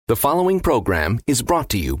The following program is brought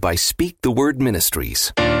to you by Speak the Word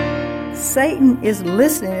Ministries. Satan is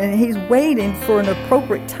listening and he's waiting for an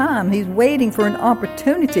appropriate time. He's waiting for an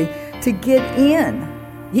opportunity to get in.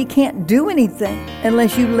 He can't do anything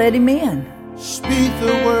unless you let him in. Speak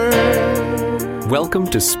the Word. Welcome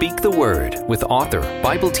to Speak the Word with author,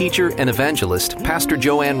 Bible teacher, and evangelist Pastor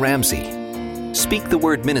Jo Anne Ramsay. Speak the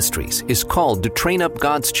Word Ministries is called to train up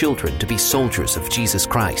God's children to be soldiers of Jesus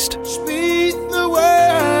Christ. Speak the Word.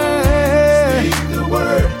 Speak the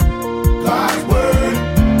Word. God's Word.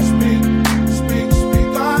 Speak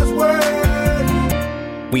God's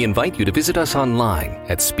Word. We invite you to visit us online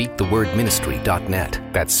at speakthewordministry.net.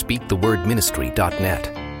 That's speakthewordministry.net.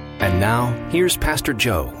 And now, here's Pastor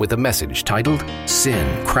Jo with a message titled,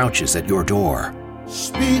 Sin Crouches at Your Door.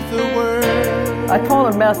 Speak the Word. I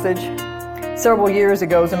taught a message several years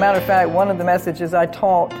ago. As a matter of fact, one of the messages I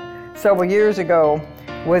taught several years ago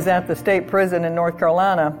was at the state prison in North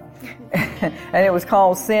Carolina, and it was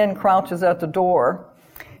called Sin Crouches at the Door.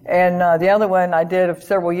 And the other one I did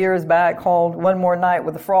several years back called One More Night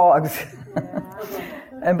with the Frogs.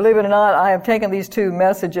 And believe it or not, I have taken these two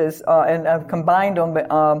messages and I've combined them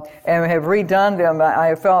and have redone them. I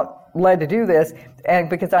have felt led to do this, and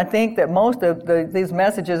because I think that most of these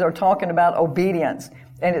messages are talking about obedience.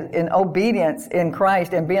 And in obedience in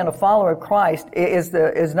Christ and being a follower of Christ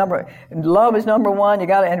love is number one. You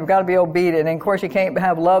gotta be obedient. And of course, you can't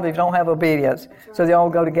have love if you don't have obedience. So they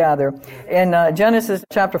all go together. In Genesis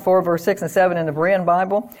chapter 4, verse 6 and 7 in the Berean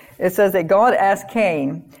Bible, it says that God asked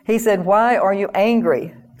Cain, he said, "Why are you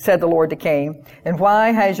angry?" said the Lord to Cain, "and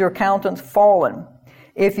why has your countenance fallen?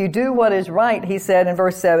 If you do what is right," he said in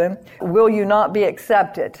verse 7, "will you not be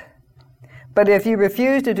accepted? But if you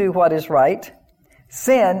refuse to do what is right,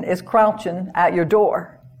 sin is crouching at your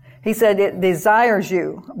door." He said it desires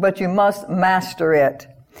you, but you must master it.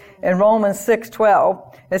 In Romans 6:12,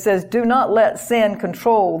 it says, "Do not let sin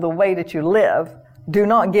control the way that you live. Do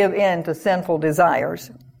not give in to sinful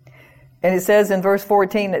desires." And it says in verse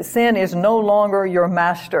 14 that sin is no longer your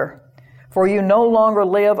master, for you no longer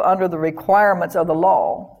live under the requirements of the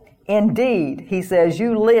law. Indeed, he says,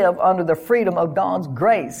 you live under the freedom of God's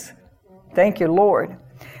grace. Thank you, Lord.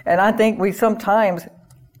 And I think we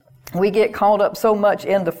get caught up so much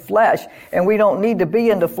in the flesh, and we don't need to be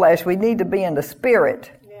in the flesh. We need to be in the spirit,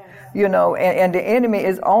 and the enemy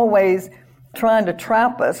is always trying to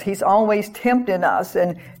trap us. He's always tempting us.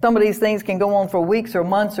 And some of these things can go on for weeks or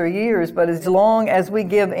months or years, but as long as we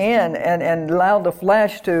give in and allow the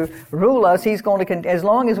flesh to rule us, he's going to, as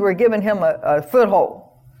long as we're giving him a foothold,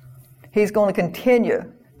 he's going to continue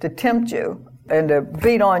to tempt you and to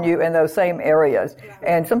beat on you in those same areas.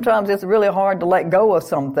 And sometimes it's really hard to let go of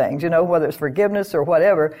some things, whether it's forgiveness or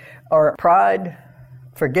whatever, or pride,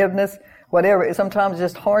 forgiveness, whatever. Sometimes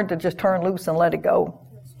it's just hard to just turn loose and let it go.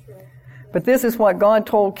 But this is what God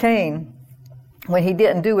told Cain when he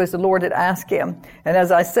didn't do as the Lord had asked him. And as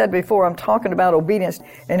I said before, I'm talking about obedience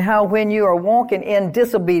and how when you are walking in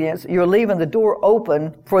disobedience, you're leaving the door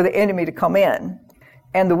open for the enemy to come in.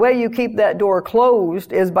 And the way you keep that door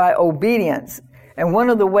closed is by obedience. And one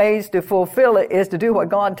of the ways to fulfill it is to do what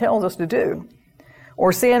God tells us to do.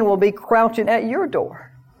 Or sin will be crouching at your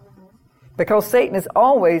door. Because Satan is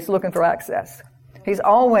always looking for access. He's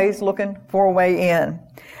always looking for a way in.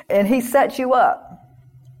 And he sets you up.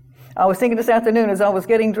 I was thinking this afternoon as I was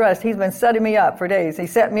getting dressed, he's been setting me up for days. He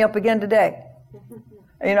set me up again today.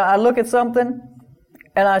 I look at something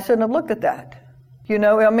and I shouldn't have looked at that. It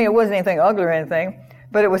wasn't anything ugly or anything.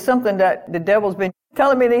 But it was something that the devil's been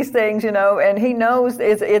telling me these things, and he knows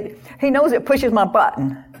it pushes my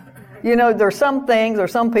button. There's some things or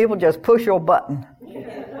some people just push your button.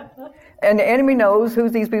 And the enemy knows who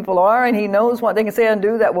these people are, and he knows what they can say and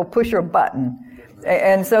do that will push your button.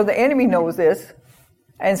 And so the enemy knows this.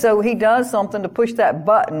 And so he does something to push that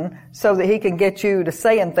button so that he can get you to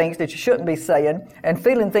saying things that you shouldn't be saying and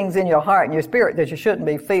feeling things in your heart and your spirit that you shouldn't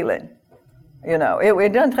be feeling.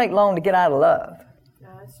 It doesn't take long to get out of love.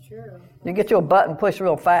 True. You get your button pushed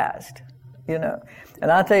real fast,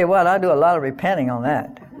 And I tell you what, I do a lot of repenting on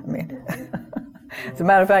that. As a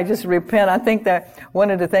matter of fact, just repent. I think that one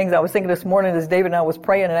of the things I was thinking this morning as David and I was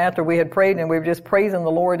praying, and after we had prayed and we were just praising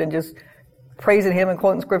the Lord and just praising him and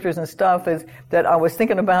quoting scriptures and stuff, is that I was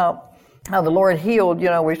thinking about how the Lord healed. We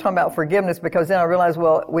were talking about forgiveness, because then I realized,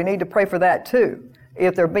 well, we need to pray for that too.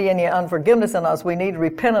 If there be any unforgiveness in us, we need to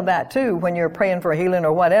repent of that too when you're praying for healing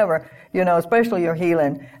or whatever, especially your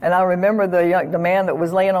healing. And I remember the man that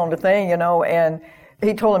was laying on the thing, and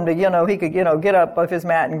he told him to, he could, get up off his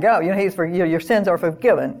mat and go. He's for, your sins are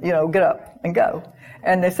forgiven, get up and go.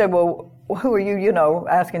 And they said, well, who are you,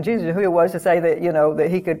 asking Jesus who it was to say that, that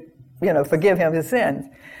he could forgive him his sins.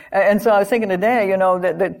 And so I was thinking today,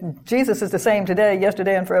 that Jesus is the same today,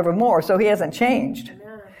 yesterday, and forevermore. So he hasn't changed.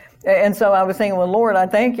 And so I was thinking, well, Lord, I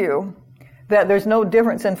thank you that there's no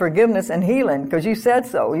difference in forgiveness and healing, because you said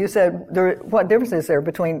so. You said, what difference is there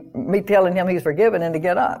between me telling him he's forgiven and to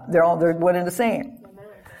get up? They're one and the same.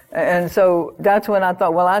 And so that's when I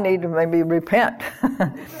thought, well, I need to maybe repent.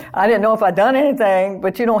 I didn't know if I'd done anything,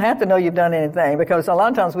 but you don't have to know you've done anything, because a lot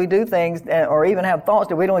of times we do things or even have thoughts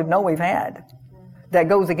that we don't even know we've had that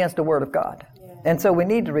goes against the Word of God. And so we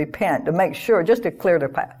need to repent to make sure, just to clear the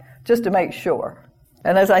path, just to make sure.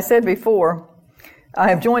 And as I said before, I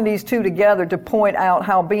have joined these two together to point out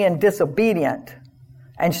how being disobedient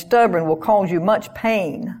and stubborn will cause you much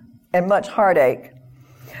pain and much heartache.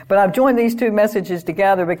 But I've joined these two messages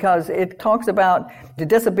together because it talks about the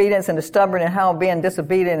disobedience and the stubborn, and how being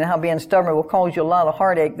disobedient and how being stubborn will cause you a lot of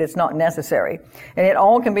heartache that's not necessary. And it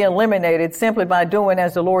all can be eliminated simply by doing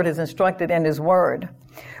as the Lord has instructed in His Word.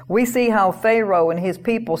 We see how Pharaoh and his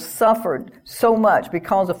people suffered so much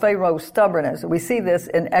because of Pharaoh's stubbornness. We see this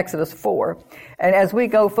in Exodus 4. And as we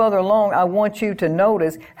go further along, I want you to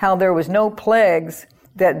notice how there was no plagues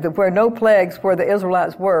where the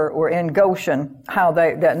Israelites were in Goshen,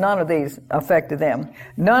 that none of these affected them.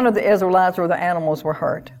 None of the Israelites or the animals were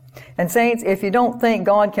hurt. And saints, if you don't think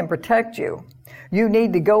God can protect you, you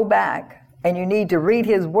need to go back and you need to read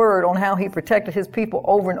His Word on how He protected His people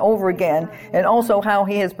over and over again, and also how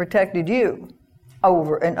He has protected you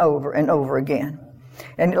over and over and over again.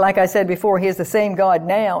 And like I said before, He is the same God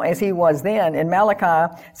now as He was then. And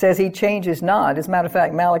Malachi says He changes not. As a matter of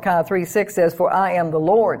fact, Malachi 3:6 says, "For I am the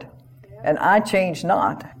Lord, and I change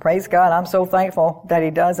not." Praise God. I'm so thankful that He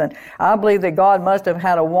doesn't. I believe that God must have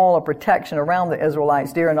had a wall of protection around the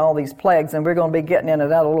Israelites during all these plagues, and we're going to be getting into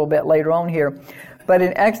that a little bit later on here. But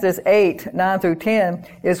in Exodus 8, 9 through 10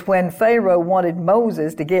 is when Pharaoh wanted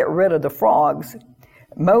Moses to get rid of the frogs.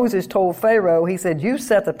 Moses told Pharaoh, he said, "You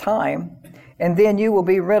set the time, and then you will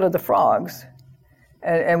be rid of the frogs."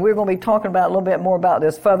 And we're going to be talking about a little bit more about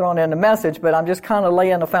this further on in the message, but I'm just kind of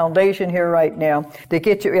laying the foundation here right now to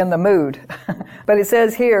get you in the mood. But it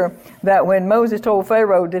says here that when Moses told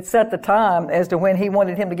Pharaoh to set the time as to when he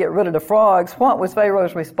wanted him to get rid of the frogs, what was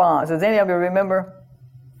Pharaoh's response? Does any of you remember?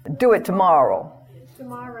 "Do it tomorrow."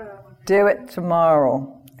 Do it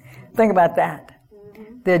tomorrow. Think about that.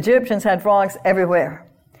 The Egyptians had frogs everywhere.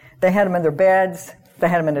 They had them in their beds. They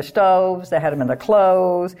had them in their stoves. They had them in their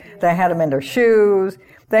clothes. They had them in their shoes.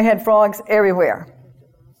 They had frogs everywhere.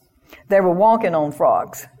 They were walking on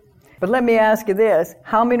frogs. But let me ask you this.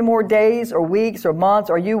 How many more days or weeks or months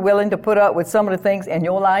are you willing to put up with some of the things in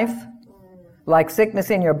your life? Like sickness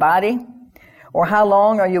in your body? Or how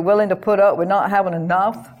long are you willing to put up with not having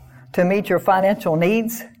enough to meet your financial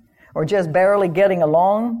needs? Or just barely getting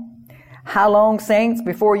along? How long, saints,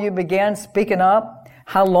 before you begin speaking up?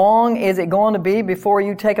 How long is it going to be before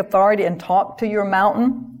you take authority and talk to your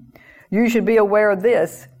mountain? You should be aware of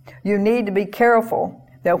this. You need to be careful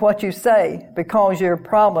that what you say, because your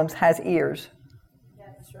problems has ears.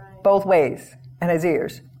 That's right. Both ways, and has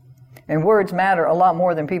ears. And words matter a lot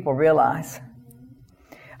more than people realize.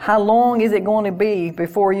 How long is it going to be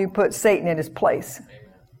before you put Satan in his place?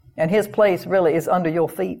 And his place really is under your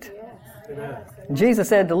feet. Yes. Jesus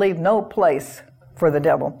said to leave no place for the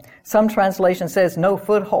devil. Some translation says no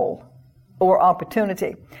foothold or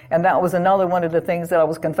opportunity. And that was another one of the things that I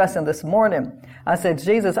was confessing this morning. I said,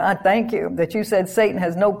 Jesus, I thank you that you said Satan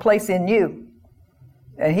has no place in you.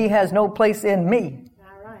 And he has no place in me.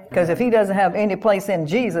 Because if he doesn't have any place in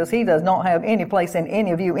Jesus, he does not have any place in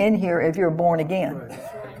any of you in here if you're born again.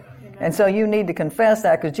 And so you need to confess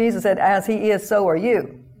that, because Jesus said, as he is, so are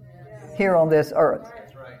you here on this earth.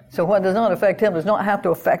 So what does not affect him does not have to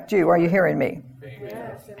affect you. Are you hearing me?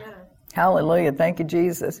 Yes. Hallelujah. Thank you,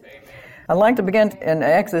 Jesus. I'd like to begin in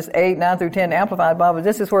Exodus 8, 9 through 10, Amplified Bible.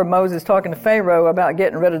 This is where Moses is talking to Pharaoh about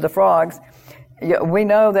getting rid of the frogs. We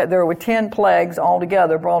know that there were 10 plagues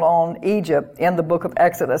altogether brought on Egypt in the book of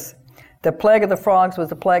Exodus. The plague of the frogs was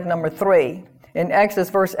the plague number 3. In Exodus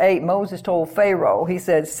verse 8, Moses told Pharaoh, he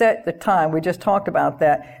said, set the time. We just talked about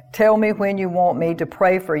that. Tell me when you want me to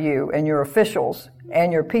pray for you and your officials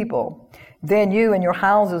and your people. Then you and your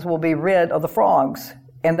houses will be rid of the frogs,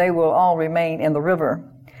 and they will all remain in the river.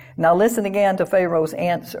 Now listen again to Pharaoh's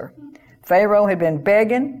answer. Pharaoh had been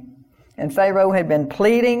begging, and Pharaoh had been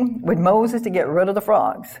pleading with Moses to get rid of the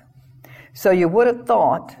frogs. So you would have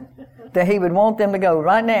thought that he would want them to go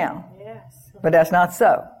right now. Yes. But that's not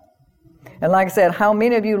so. And like I said, how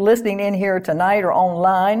many of you listening in here tonight or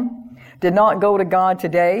online did not go to God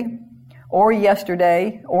today or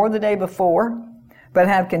yesterday or the day before, but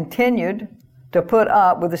have continued to put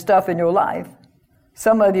up with the stuff in your life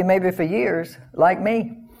Some of you maybe for years, like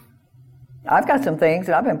me. I've got some things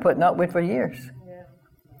that I've been putting up with for years. Yeah.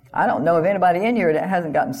 I don't know of anybody in here that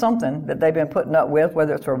hasn't gotten something that they've been putting up with,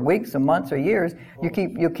 whether it's for weeks or months or years. You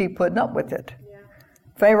keep putting up with it. Yeah.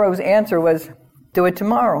 Pharaoh's answer was, do it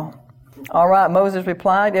tomorrow. All right, Moses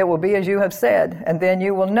replied, it will be as you have said, and then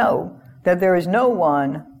you will know that there is no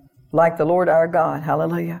one like the Lord our God.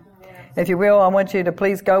 Hallelujah. If you will, I want you to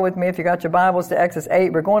please go with me, if you got your Bibles, to Exodus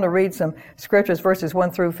 8. We're going to read some scriptures, verses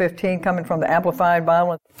 1 through 15, coming from the Amplified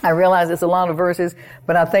Bible. I realize it's a lot of verses,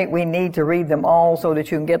 but I think we need to read them all so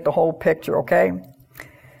that you can get the whole picture, okay?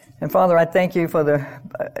 And Father, I thank you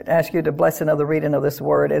ask you to bless another reading of this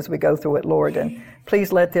word as we go through it, Lord. And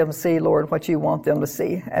please let them see, Lord, what you want them to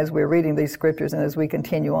see as we're reading these scriptures and as we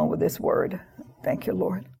continue on with this word. Thank you,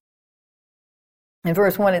 Lord. In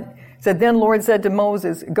verse 1, it said, Then Lord said to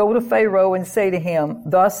Moses, Go to Pharaoh and say to him,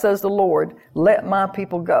 Thus says the Lord, let my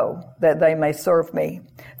people go, that they may serve me.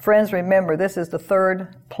 Friends, remember, this is the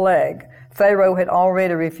third plague. Pharaoh had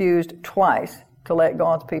already refused twice to let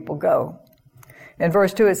God's people go. In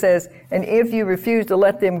verse 2 it says, And if you refuse to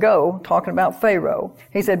let them go, talking about Pharaoh,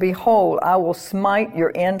 he said, Behold, I will smite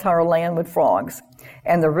your entire land with frogs.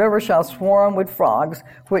 And the river shall swarm with frogs,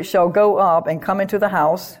 which shall go up and come into the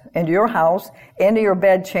house, into your house, into your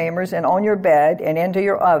bedchambers, and on your bed, and into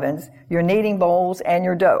your ovens, your kneading bowls, and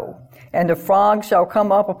your dough. And the frogs shall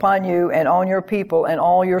come up upon you, and on your people, and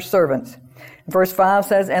all your servants. Verse 5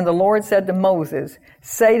 says, And the Lord said to Moses,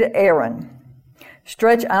 Say to Aaron,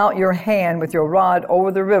 Stretch out your hand with your rod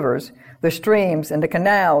over the rivers, the streams, and the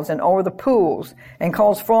canals, and over the pools, and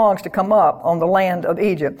cause frogs to come up on the land of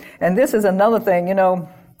Egypt. And this is another thing,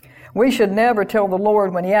 we should never tell the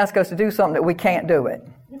Lord when he asks us to do something that we can't do it.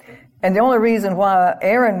 And the only reason why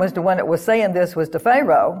Aaron was the one that was saying this was to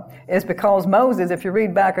Pharaoh is because Moses, if you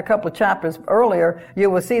read back a couple of chapters earlier,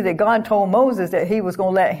 you will see that God told Moses that he was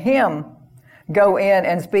going to let him go in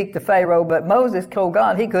and speak to Pharaoh, but Moses told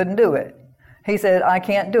God he couldn't do it. He said, I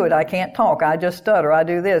can't do it. I can't talk. I just stutter. I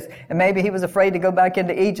do this. And maybe he was afraid to go back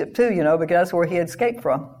into Egypt too, because that's where he had escaped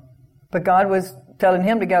from. But God was telling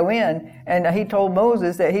him to go in, and he told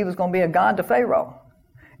Moses that he was going to be a god to Pharaoh.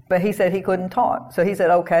 But he said he couldn't talk. So he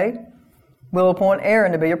said, okay, we'll appoint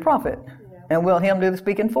Aaron to be your prophet, and we'll him do the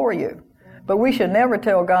speaking for you. But we should never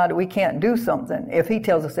tell God that we can't do something if he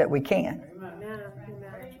tells us that we can.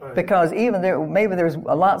 Because maybe there's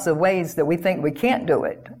lots of ways that we think we can't do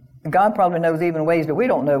it. God probably knows even ways that we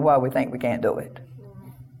don't know why we think we can't do it.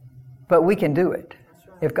 But we can do it.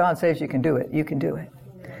 If God says you can do it, you can do it.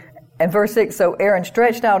 And verse 6, So Aaron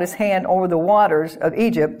stretched out his hand over the waters of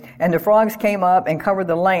Egypt, and the frogs came up and covered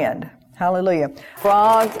the land. Hallelujah.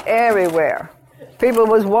 Frogs everywhere. People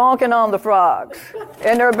was walking on the frogs,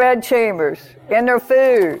 in their bed chambers, in their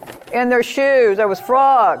food, in their shoes. There was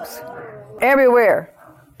frogs everywhere.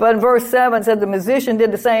 But verse 7 said the musician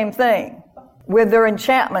did the same thing. With their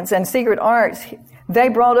enchantments and secret arts, they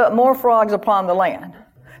brought up more frogs upon the land.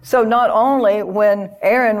 So not only when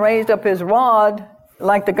Aaron raised up his rod,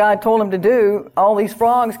 like the God told him to do, all these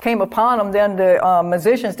frogs came upon him, then the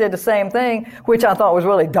musicians did the same thing, which I thought was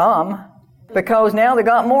really dumb, because now they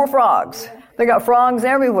got more frogs. They got frogs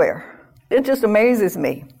everywhere. It just amazes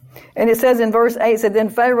me. And it says in verse 8, it said, Then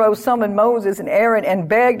Pharaoh summoned Moses and Aaron and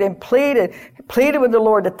begged and pleaded with the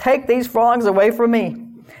Lord to take these frogs away from me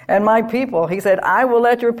and my people. He said, I will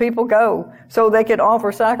let your people go so they can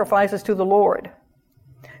offer sacrifices to the Lord.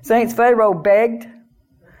 Saints, Pharaoh begged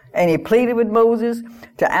and he pleaded with Moses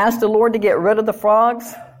to ask the Lord to get rid of the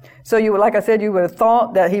frogs. So like I said, you would have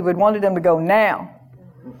thought that he would wanted them to go now.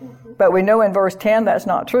 But we know in verse 10 that's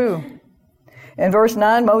not true. In verse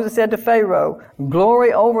 9, Moses said to Pharaoh,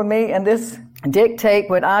 Glory over me in this dictate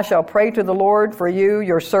when I shall pray to the Lord for you,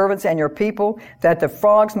 your servants, and your people, that the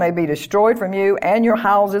frogs may be destroyed from you and your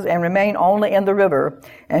houses and remain only in the river.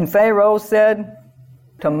 And Pharaoh said,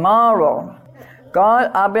 Tomorrow.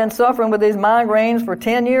 God, I've been suffering with these migraines for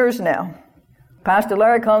 10 years now. Pastor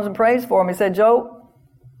Larry comes and prays for me. He said, Joe,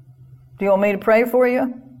 do you want me to pray for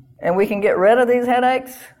you? And we can get rid of these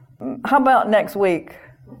headaches? How about next week?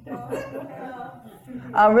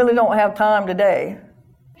 I really don't have time today.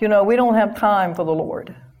 We don't have time for the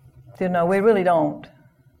Lord. We really don't.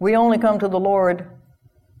 We only come to the Lord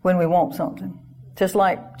when we want something. Just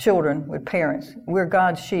like children with parents. We're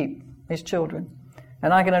God's sheep, His children.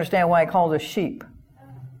 And I can understand why He calls us sheep.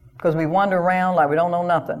 Because we wander around like we don't know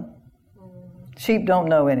nothing. Sheep don't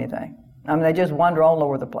know anything. They just wander all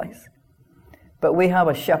over the place. But we have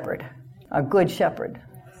a shepherd, a good shepherd,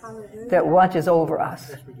 that watches over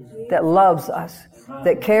us, that loves us,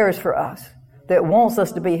 that cares for us, that wants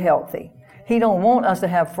us to be healthy. He don't want us to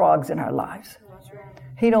have frogs in our lives.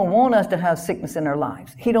 He don't want us to have sickness in our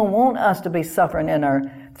lives. He don't want us to be suffering in our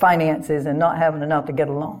finances and not having enough to get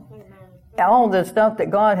along. All the stuff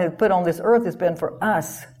that God has put on this earth has been for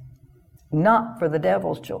us, not for the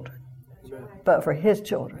devil's children, but for his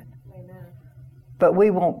children. But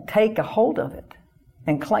we won't take a hold of it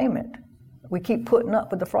and claim it. We keep putting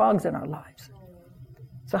up with the frogs in our lives.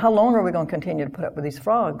 So how long are we going to continue to put up with these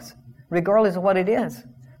frogs, regardless of what it is?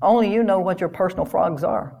 Only you know what your personal frogs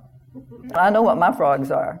are. I know what my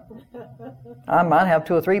frogs are. I might have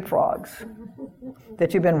 2 or 3 frogs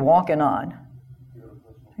that you've been walking on,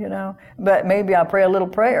 you know. But maybe I pray a little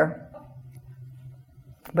prayer,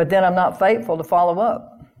 but then I'm not faithful to follow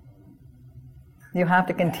up. You have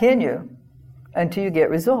to continue until you get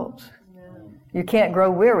results. You can't grow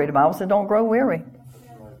weary. The Bible says don't grow weary.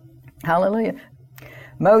 Hallelujah.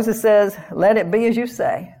 Moses says, let it be as you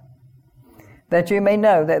say, that you may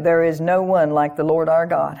know that there is no one like the Lord our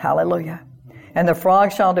God. Hallelujah. And the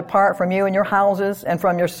frogs shall depart from you and your houses, and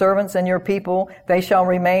from your servants and your people. They shall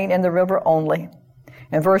remain in the river only.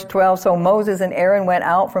 In verse 12, so Moses and Aaron went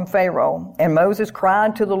out from Pharaoh, and Moses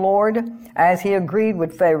cried to the Lord as he agreed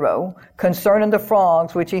with Pharaoh concerning the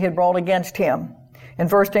frogs which he had brought against him. In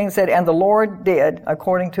verse 10 said, and the Lord did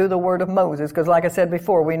according to the word of Moses, because like I said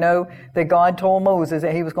before, we know that God told Moses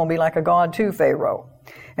that he was going to be like a God to Pharaoh.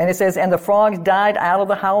 And it says, and the frogs died out of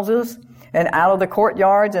the houses and out of the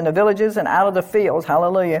courtyards and the villages and out of the fields.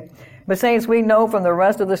 Hallelujah. But saints, we know from the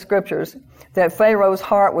rest of the scriptures that Pharaoh's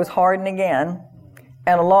heart was hardened again,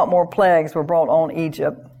 and a lot more plagues were brought on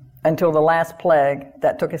Egypt until the last plague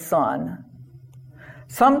that took his son.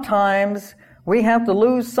 Sometimes we have to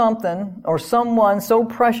lose something or someone so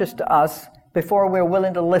precious to us before we're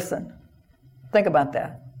willing to listen. Think about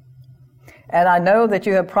that. And I know that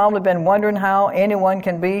you have probably been wondering how anyone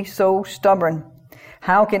can be so stubborn.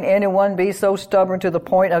 How can anyone be so stubborn to the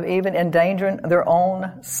point of even endangering their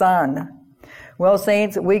own son? Well,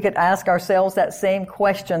 saints, we could ask ourselves that same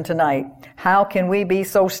question tonight. How can we be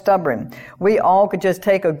so stubborn? We all could just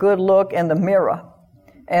take a good look in the mirror.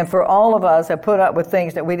 And for all of us have put up with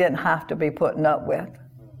things that we didn't have to be putting up with.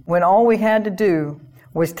 When all we had to do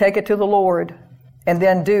was take it to the Lord and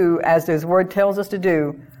then do as His Word tells us to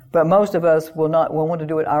do. But most of us will want to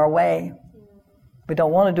do it our way. We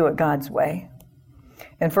don't want to do it God's way.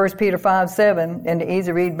 In 1 Peter 5:7, in the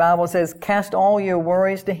Easy Read Bible, says, cast all your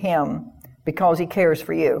worries to Him because He cares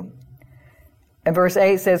for you. And verse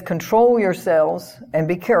 8 says, control yourselves and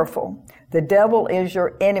be careful. The devil is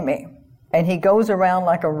your enemy, and he goes around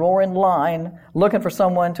like a roaring lion looking for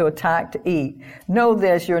someone to attack to eat. Know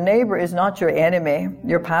this, your neighbor is not your enemy.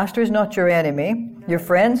 Your pastor is not your enemy. Your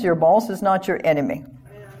friends, your boss is not your enemy.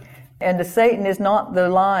 And the Satan is not the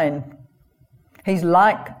lion. He's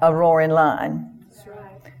like a roaring lion. That's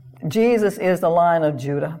right. Jesus is the Lion of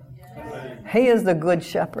Judah. Yes. He is the good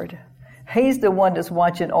shepherd. He's the one that's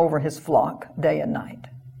watching over his flock day and night.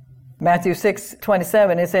 Matthew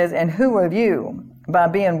 6:27, it says, and who of you, by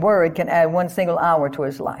being worried, can add 1 single hour to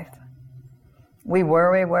his life? We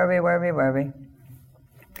worry.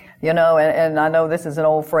 You know, and I know this is an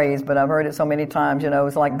old phrase, but I've heard it so many times, you know,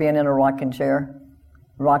 it's like being in a rocking chair.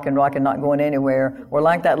 Rocking, not going anywhere. Or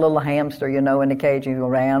like that little hamster, you know, in the cage, you go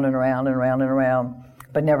round and around and around and around,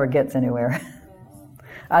 but never gets anywhere.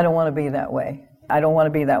 I don't want to be that way. I don't want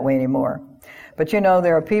to be that way anymore. But you know,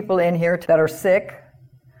 there are people in here that are sick,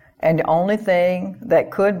 and the only thing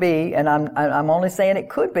that could be, and I'm only saying it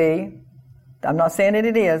could be, I'm not saying that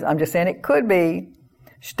it is, I'm just saying it could be,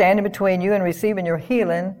 standing between you and receiving your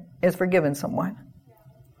healing is forgiving someone.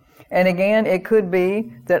 And again, it could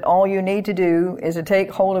be that all you need to do is to take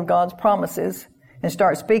hold of God's promises and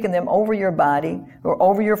start speaking them over your body or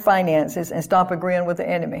over your finances and stop agreeing with the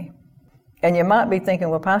enemy. And you might be thinking,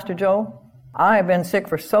 well, Pastor Joe, I have been sick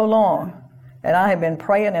for so long, and I have been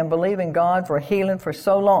praying and believing God for healing for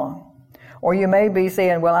so long. Or you may be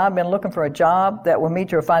saying, well, I've been looking for a job that will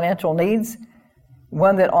meet your financial needs,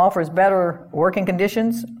 one that offers better working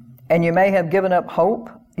conditions, and you may have given up hope.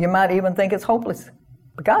 You might even think it's hopeless.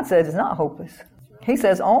 But God says it's not hopeless. He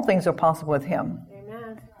says all things are possible with Him.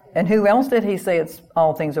 Amen. And who else did He say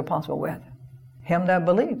all things are possible with? Him that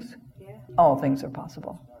believes. Yeah. All things are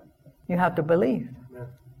possible. You have to believe. Yeah.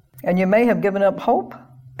 And you may have given up hope.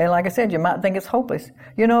 And like I said, you might think it's hopeless.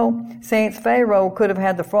 You know, Saints, Pharaoh could have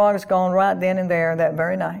had the frogs gone right then and there that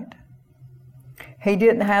very night. He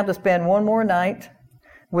didn't have to spend one more night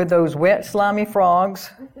with those wet, slimy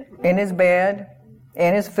frogs in his bed,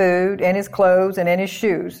 in his food, in his clothes, and in his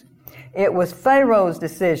shoes. It was Pharaoh's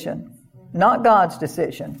decision, not God's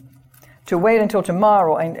decision, to wait until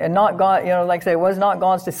tomorrow and not God, you know, like I say, it was not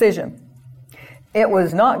God's decision. It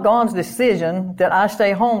was not God's decision that I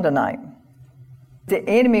stay home tonight. The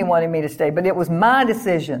enemy wanted me to stay, but it was my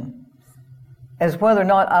decision as whether or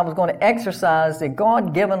not I was going to exercise the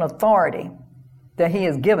God-given authority that He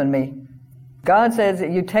has given me. God says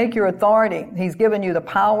that you take your authority. He's given you the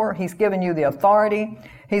power. He's given you the authority.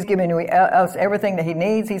 He's given you us everything that He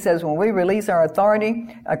needs. He says when we release our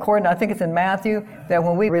authority, according, I think it's in Matthew, that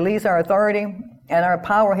when we release our authority and our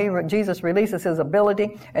power, Jesus releases His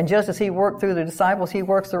ability. And just as He worked through the disciples, He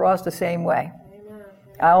works through us the same way. Amen.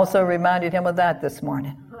 I also reminded him of that this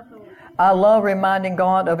morning. I love reminding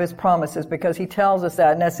God of His promises because He tells us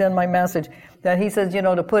that, and that's in my message, that He says,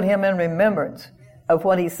 to put Him in remembrance of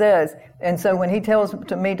what He says. And so when He tells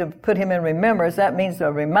me to put Him in remembrance, that means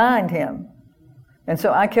to remind Him. And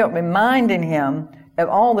so I kept reminding Him of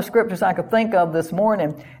all the scriptures I could think of this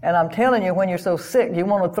morning. And I'm telling you, when you're so sick, you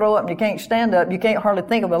want to throw up and you can't stand up, you can't hardly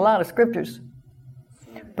think of a lot of scriptures.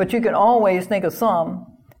 But you can always think of some,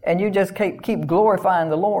 and you just keep glorifying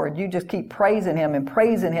the Lord. You just keep praising Him and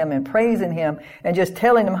praising Him and praising Him and just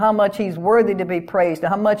telling Him how much He's worthy to be praised and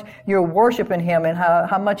how much you're worshiping Him and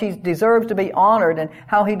how much He deserves to be honored and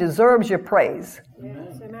how He deserves your praise.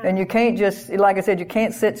 Yes. And you can't just, like I said, you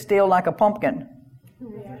can't sit still like a pumpkin.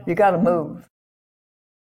 You got to move.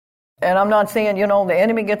 And I'm not saying, the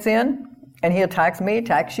enemy gets in and he attacks me,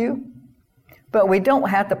 attacks you. But we don't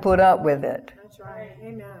have to put up with it. That's right.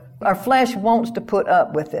 Amen. Our flesh wants to put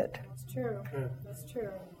up with it. That's true. That's true.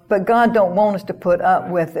 But God don't want us to put up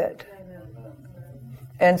with it.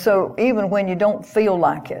 And so even when you don't feel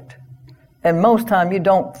like it, and most time you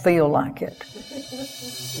don't feel like it.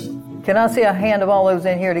 Can I see a hand of all those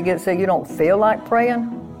in here to say you don't feel like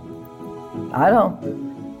praying? I don't.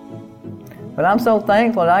 But I'm so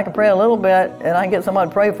thankful that I can pray a little bit and I can get somebody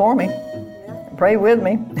to pray for me. Pray with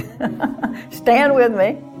me. Stand with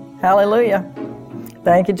me. Hallelujah.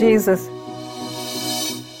 Thank you, Jesus.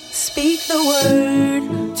 Speak the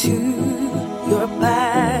word to your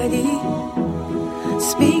body.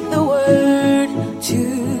 Speak the word to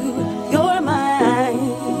your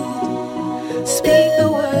mind. Speak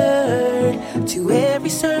the word to every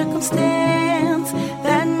circumstance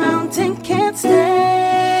that mountain can't stand.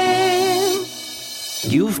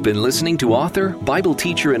 You've been listening to author, Bible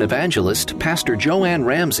teacher, and evangelist, Pastor Jo Anne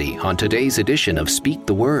Ramsay on today's edition of Speak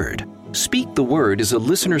the Word. Speak the Word is a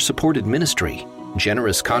listener-supported ministry.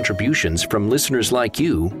 Generous contributions from listeners like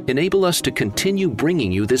you enable us to continue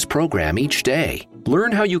bringing you this program each day.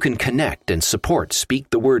 Learn how you can connect and support Speak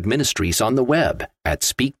the Word Ministries on the web at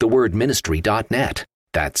speakthewordministry.net.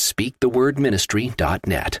 That's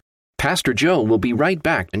speakthewordministry.net. Pastor Jo will be right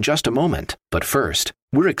back in just a moment. But first,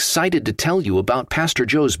 we're excited to tell you about Pastor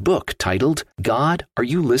Jo's book titled, God, Are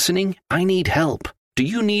You Listening? I Need Help. Do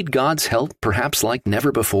you need God's help perhaps like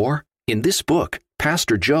never before? In this book,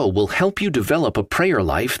 Pastor Jo will help you develop a prayer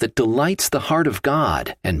life that delights the heart of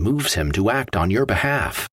God and moves Him to act on your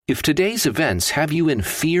behalf. If today's events have you in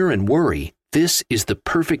fear and worry, this is the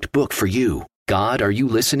perfect book for you. God, Are You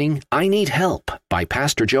Listening? I Need Help by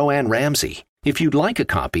Pastor Jo Anne Ramsay. If you'd like a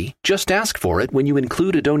copy, just ask for it when you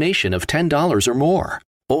include a donation of $10 or more.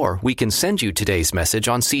 Or we can send you today's message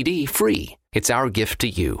on CD free. It's our gift to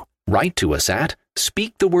you. Write to us at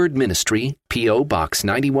Speak the Word Ministry, P.O. Box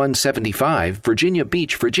 9175, Virginia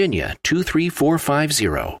Beach, Virginia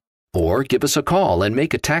 23450. Or give us a call and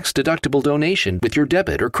make a tax-deductible donation with your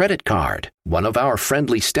debit or credit card. One of our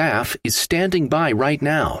friendly staff is standing by right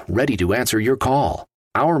now, ready to answer your call.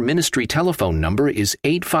 Our ministry telephone number is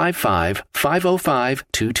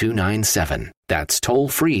 855-505-2297. That's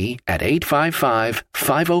toll-free at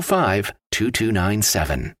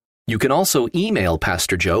 855-505-2297. You can also email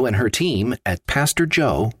Pastor Jo and her team at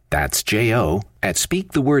pastorjo, that's J-O, at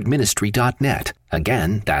speakthewordministry.net.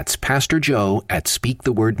 Again, that's pastorjo at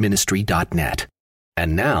speakthewordministry.net.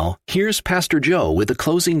 And now, here's Pastor Jo with a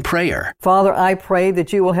closing prayer. Father, I pray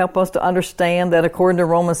that you will help us to understand that according to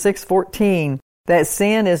Romans 6:14, that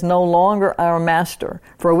sin is no longer our master,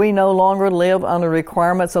 for we no longer live under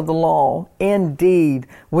requirements of the law. Indeed,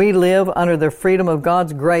 we live under the freedom of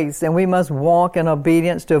God's grace, and we must walk in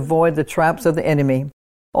obedience to avoid the traps of the enemy.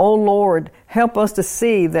 Oh Lord, help us to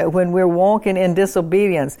see that when we're walking in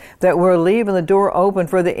disobedience, that we're leaving the door open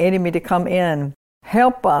for the enemy to come in.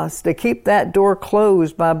 Help us to keep that door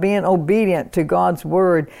closed by being obedient to God's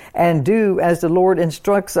word and do as the Lord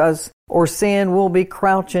instructs us, or sin will be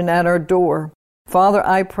crouching at our door. Father,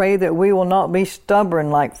 I pray that we will not be stubborn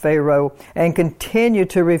like Pharaoh and continue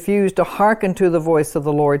to refuse to hearken to the voice of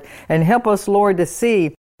the Lord. And help us, Lord, to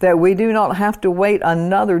see that we do not have to wait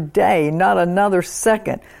another day, not another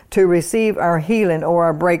second, to receive our healing or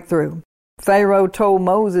our breakthrough. Pharaoh told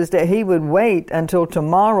Moses that he would wait until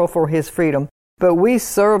tomorrow for his freedom. But we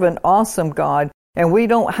serve an awesome God And we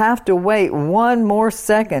don't have to wait one more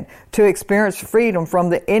second to experience freedom from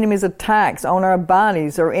the enemy's attacks on our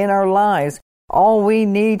bodies or in our lives. All we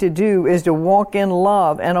need to do is to walk in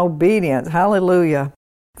love and obedience. Hallelujah.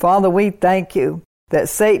 Father, we thank you that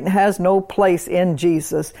Satan has no place in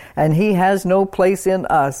Jesus, and he has no place in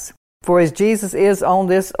us. For as Jesus is on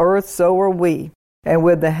this earth, so are we. And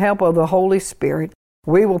with the help of the Holy Spirit,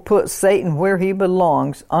 we will put Satan where he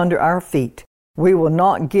belongs, under our feet. We will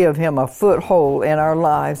not give him a foothold in our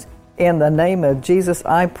lives. In the name of Jesus,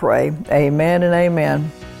 I pray. Amen and amen.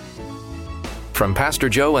 From Pastor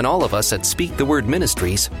Jo and all of us at Speak the Word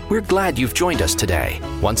Ministries, we're glad you've joined us today.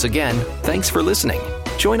 Once again, thanks for listening.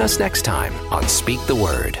 Join us next time on Speak the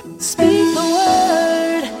Word. Speak the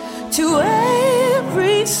word to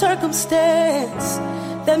every circumstance.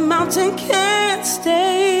 That mountain can't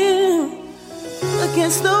stand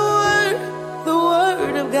against the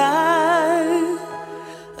word of God,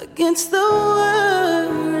 against the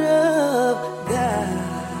word of